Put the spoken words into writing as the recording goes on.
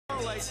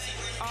violate.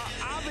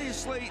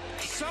 Obviously,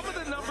 some of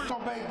the numbers.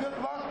 Good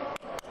luck.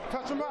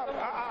 Touch him up.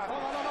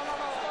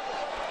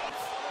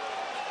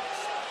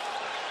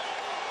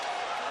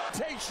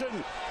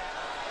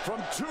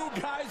 From two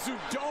guys who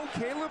don't.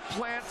 Caleb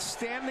Plant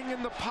standing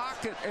in the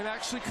pocket and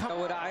actually coming.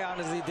 What I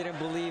honestly didn't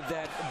believe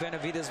that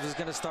Benavidez was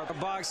going to start the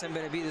box and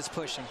Benavidez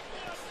pushing.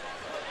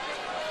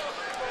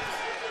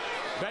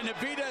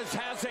 Benavidez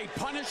has a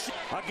punish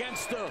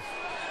against the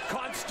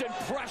constant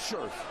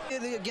pressure.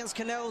 Against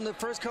Canelo in the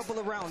first couple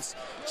of rounds.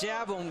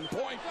 Jab him.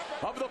 Point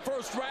of the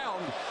first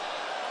round.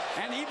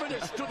 And even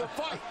as to the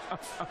fight,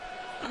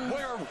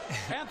 where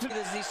Anthony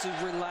needs to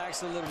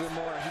relax a little bit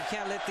more. He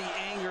can't let the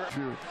anger.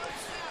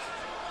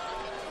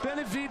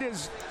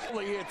 Benavidez,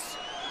 it's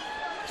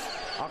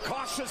a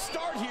cautious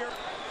start here.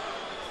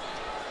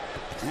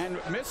 And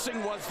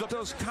missing was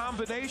those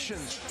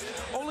combinations.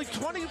 Only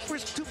 20%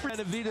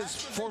 Benavidez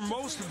for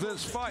most of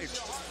this fight.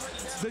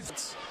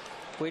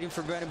 Waiting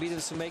for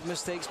Benavidez to make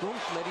mistakes. Boom,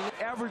 letting it.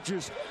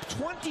 Averages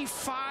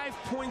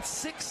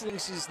 25.6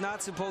 things he's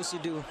not supposed to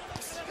do.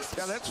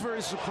 Yeah, that's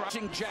very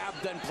surprising. Jab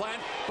then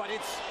Plant, but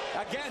it's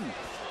again.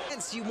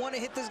 You want to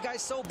hit this guy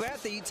so bad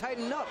that you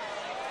tighten up.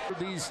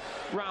 These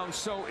rounds,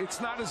 so it's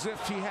not as if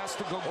he has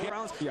to go get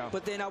rounds. Yeah.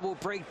 But then I will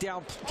break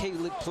down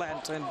Caleb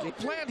Plant. And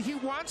Plant, he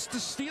wants to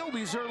steal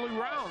these early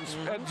rounds.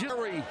 And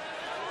Jerry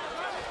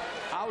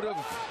out of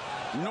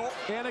North.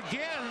 And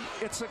again,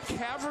 it's a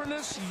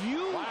cavernous,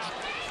 huge. Wow.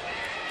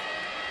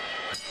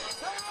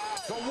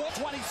 The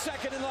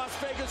 122nd in Las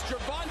Vegas,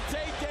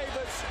 Gervonta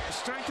Davis.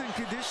 Strength and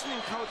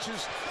conditioning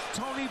coaches,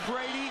 Tony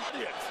Brady.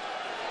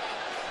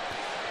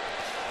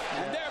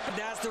 And there,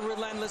 that's the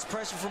relentless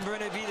pressure from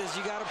Benavidez.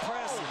 You got to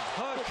press.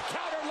 Hook.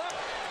 Counter left.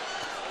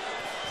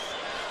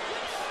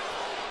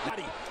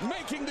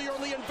 Making the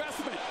early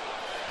investment.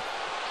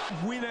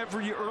 Win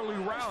every early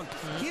round.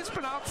 He's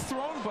been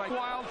outthrown by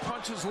wild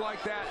punches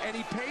like that, and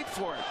he paid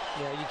for it.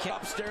 Yeah, you can't.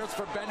 Upstairs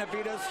for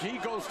Benavidez. He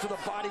goes to the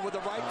body with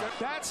the right.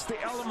 That's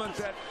the element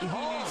that he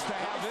needs to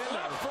have in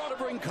there.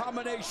 Bring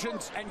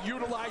combinations and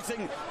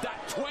utilizing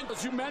that 20.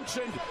 As you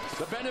mentioned,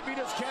 the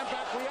Benavidez can't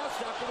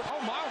acquiesce after the. Oh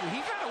my,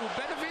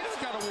 Benavidez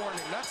got a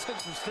warning. That's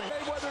interesting.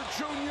 Mayweather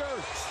Jr.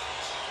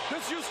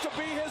 This used to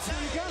be his.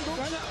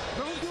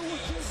 Don't do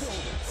what you're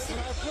doing.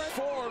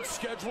 4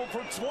 scheduled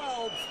for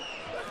 12.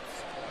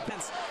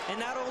 And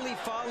not only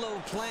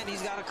follow Plant,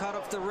 he's got to cut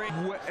off the ring.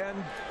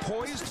 And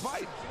poised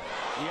fight.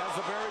 He has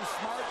a very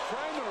smart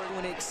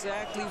trainer. Doing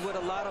exactly what a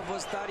lot of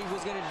us thought he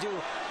was going to do.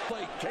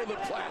 Play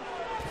Caleb Plant.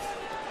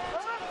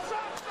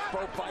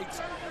 Pro fights.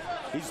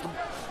 He's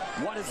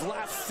won his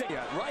last 6.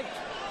 Yeah. Right.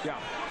 Yeah.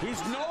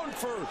 He's known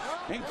for.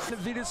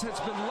 Benavidez has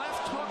been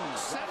left hook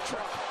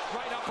centric.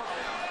 Right up.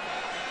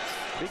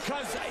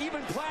 Because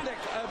even Plant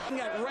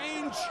at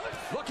range,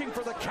 looking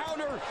for the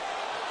counter.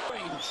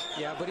 Range.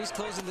 Yeah, but he's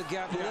closing the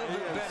gap a little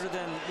bit better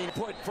than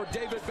put for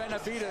David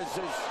Benavidez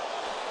is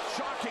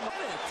shocking.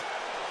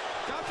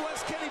 God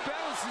bless Kenny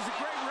Bellis. He's a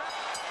great rep.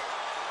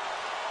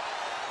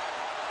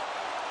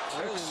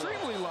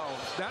 Extremely low.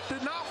 That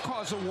did not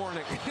cause a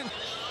warning.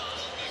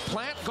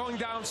 Plant going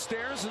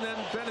downstairs, and then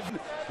Benavidez.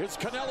 It's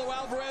Canelo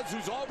Alvarez,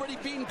 who's already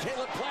beaten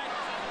Caleb Plant.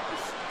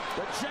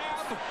 The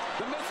jab,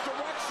 the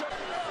misdirection.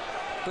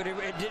 But it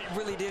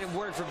really didn't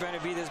work for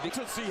Benavidez.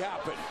 To see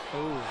happen.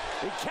 Ooh.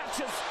 He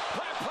catches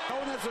Plant.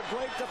 Known as a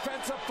great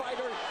defensive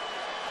fighter.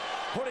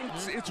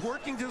 It's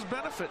working to his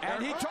benefit.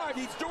 And he's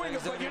doing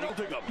it, but you know.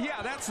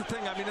 Yeah, that's the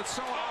thing. I mean, it's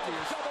so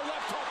obvious. Double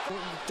left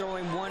hook.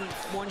 Throwing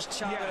one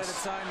shot at a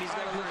time. He's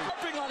got to look.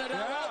 Helping on it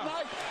all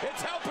night.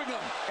 It's helping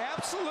him.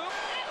 Absolutely.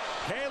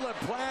 Caleb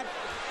Plant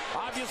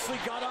obviously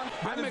got on.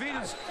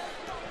 Benavidez.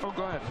 Oh,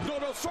 go ahead.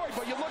 No, sorry,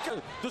 but you look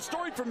at the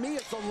story for me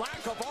is the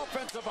lack of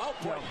offensive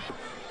output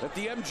at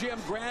the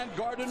MGM Grand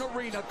Garden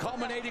Arena,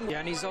 culminating. Yeah,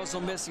 and he's also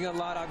missing a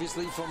lot,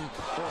 obviously, from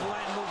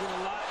Plant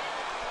moving a lot.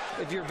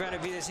 If you're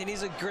Benavidez, and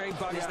he's a great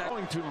body. He's not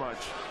going too much.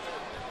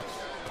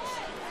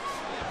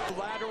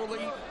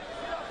 Laterally,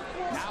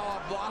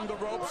 now along the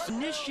ropes.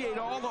 Initiate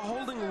all the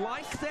holding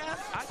like that?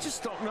 I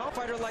just don't know.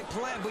 Fighter like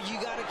Plant, but you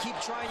got to keep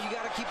trying. You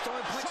got to keep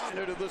throwing punches.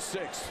 Into the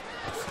 6th.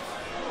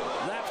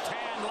 Left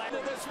hand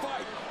landed this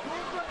fight.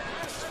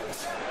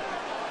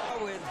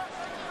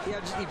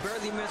 He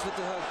barely missed with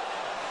the hook.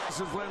 This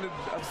has landed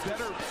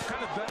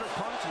kind of better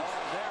punches.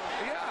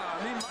 Yeah,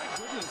 I mean, my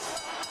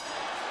goodness.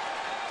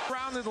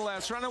 Round in the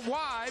last round. And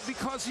why?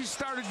 Because he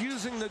started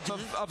using the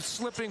of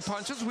slipping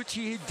punches, which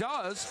he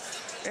does.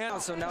 And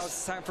so now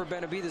it's time for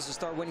Benavidez to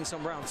start winning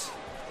some rounds.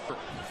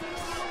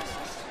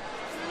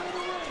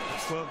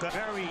 Well,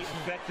 very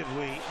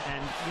effectively,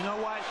 and you know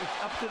what?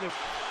 It's up to the.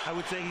 I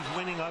would say he's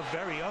winning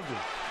very ugly.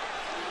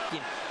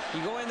 Yeah.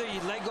 You go in there, you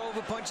let go of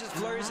the punches,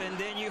 flurries, and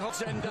then you hook.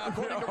 And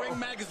according to Ring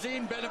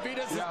Magazine,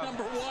 Benavidez is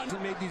number 1. He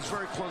made these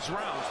very close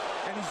rounds,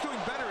 and he's doing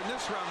better in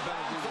this round,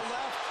 Benavidez. The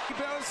left.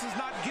 Benavidez is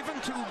not given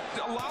to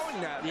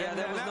allowing that. Yeah,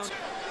 that was no.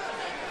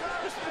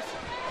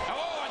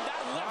 Oh, and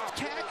that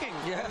left attacking.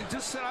 Yeah. And he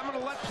just said, I'm going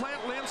to let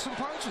Plant land some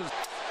punches.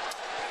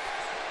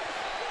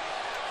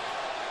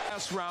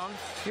 last round.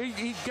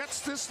 He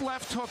gets this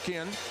left hook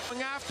in,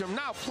 going after him.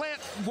 Now, Plant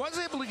was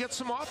able to get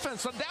some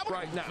offense on that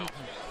right now.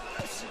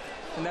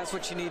 And that's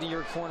what you need in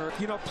your corner.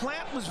 You know,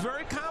 Plant was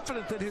very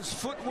confident that his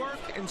footwork,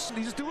 and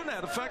he's doing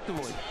that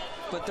effectively.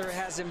 But there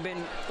hasn't been...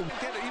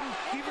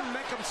 Even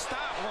make him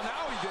stop. Well,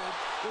 now he did.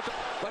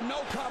 But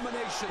no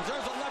combinations.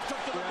 There's a left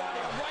hook to the body,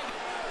 a right.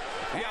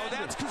 Yeah, well,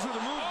 that's because of the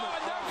movement. Oh,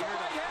 and there's a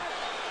right hand.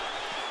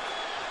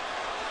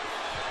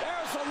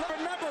 There's a left.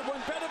 Remember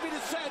when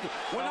Benavidez said,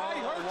 when I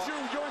hurt you,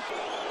 you're...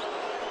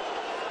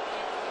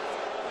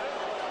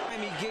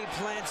 He gave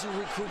Plant to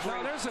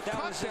recuperate. Now, there's a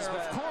cut there,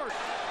 of course.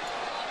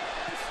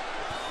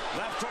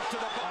 Left hook to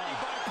the body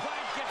by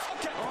Plant. Gets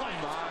look at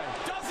Plant.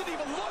 Doesn't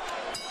even look.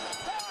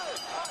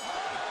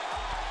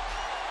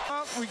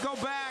 Well, we go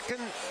back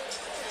and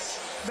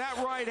that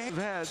right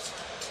head,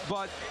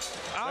 but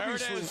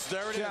obviously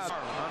there it is.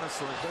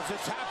 Honestly, because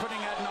it's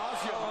happening ad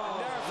nauseum.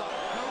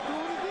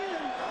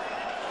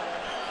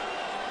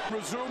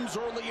 Resumes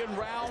early in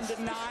round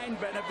 9.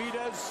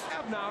 Benavidez.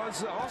 Now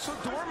it's also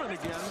dormant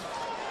again.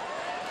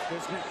 It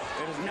is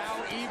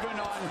now even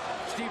on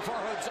Steve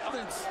Farhood's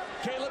offense.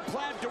 Caleb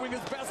Plant doing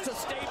his best to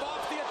stave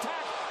off the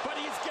attack, but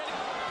he's getting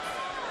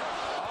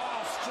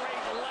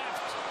straight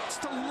left. It's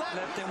to let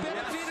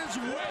Benavidez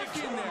work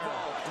in there.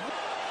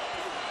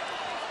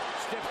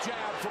 Stiff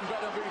jab from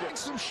Benavidez.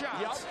 Some shots.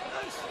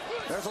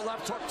 Yep. There's a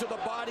left hook to the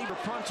body. For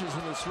punches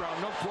in this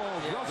round. No blow.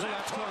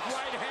 Left hook,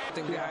 right hand.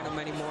 Nothing behind him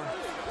anymore.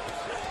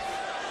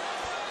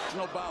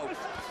 No bout.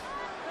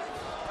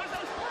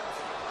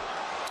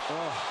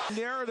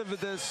 Narrative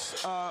of this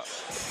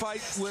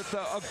fight with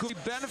a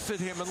good benefit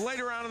him, and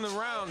later on in the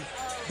round,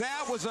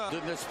 that was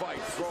in this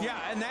fight.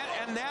 Yeah, and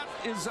that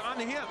is on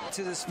him.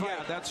 To this fight.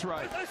 Yeah, that's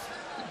right.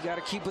 You got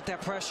to keep with that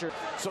pressure.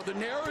 So the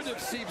narrative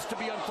seems to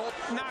be unfolding.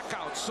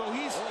 Knockouts. So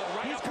he's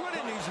good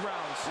in these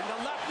rounds. And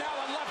the left now,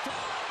 and left to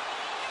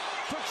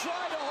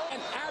try to hold.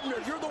 And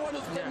Abner, you're the one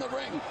who's in the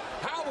ring.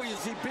 How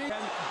is he beat?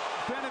 And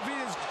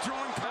Benavidez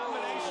drawing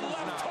combinations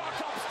left now.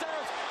 hook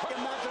upstairs.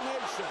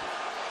 Imagination.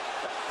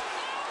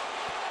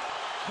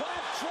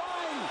 Plant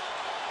trying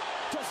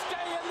to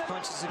stay in the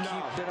Punches to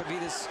keep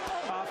Benavidez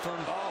off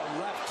him.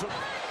 Left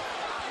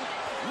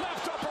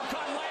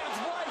uppercut lands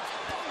right.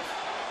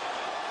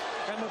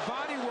 And the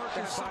body work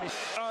is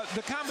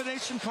the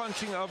combination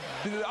punching of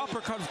the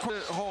uppercut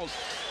hold.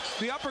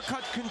 The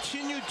uppercut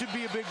continued to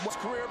be a big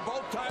Career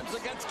both times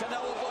against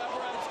Canelo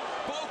Alvarez.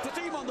 Both the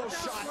team on those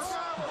shots.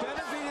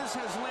 Benavidez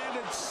has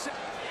landed.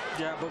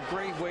 Yeah, but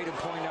great way to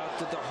point out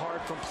that the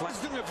hard from Plant.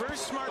 He's doing a very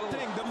smart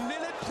thing. The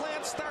minute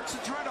Plant starts to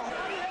try to...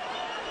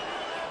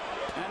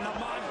 And the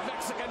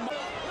Mexican... A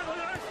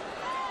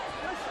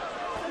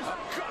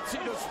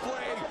gutsy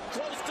display.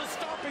 Close to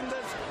stopping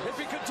this if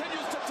he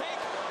continues to take...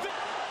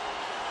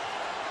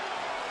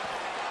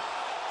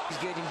 He's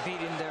getting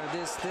beaten there.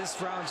 This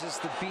round's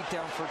just the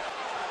beatdown for...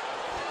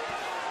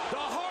 The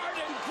heart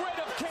and grit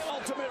of K.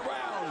 Ultimate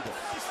round.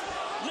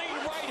 Lead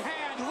right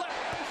hand, left.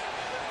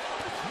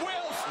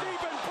 Will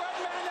Stephen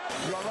Breadman.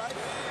 You all right?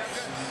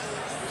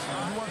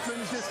 You want to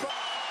finish this fight?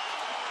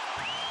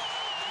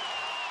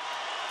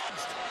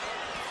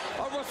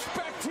 A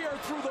respect here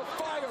through the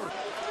fire.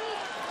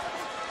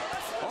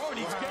 Oh, and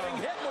he's getting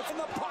hit within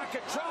the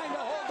pocket, trying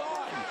to hold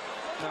on.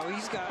 No,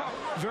 he's got...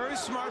 Very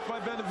smart by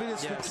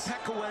Benavidez to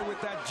peck away with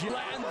that jab.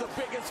 Land the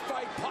biggest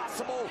fight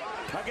possible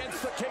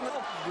against the King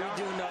of... We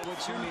do know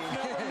what you mean.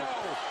 Never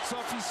know. So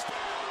if he's...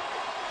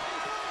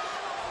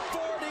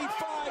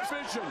 45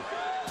 vision,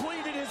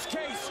 pleaded his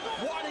case,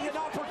 wanting an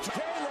opportunity.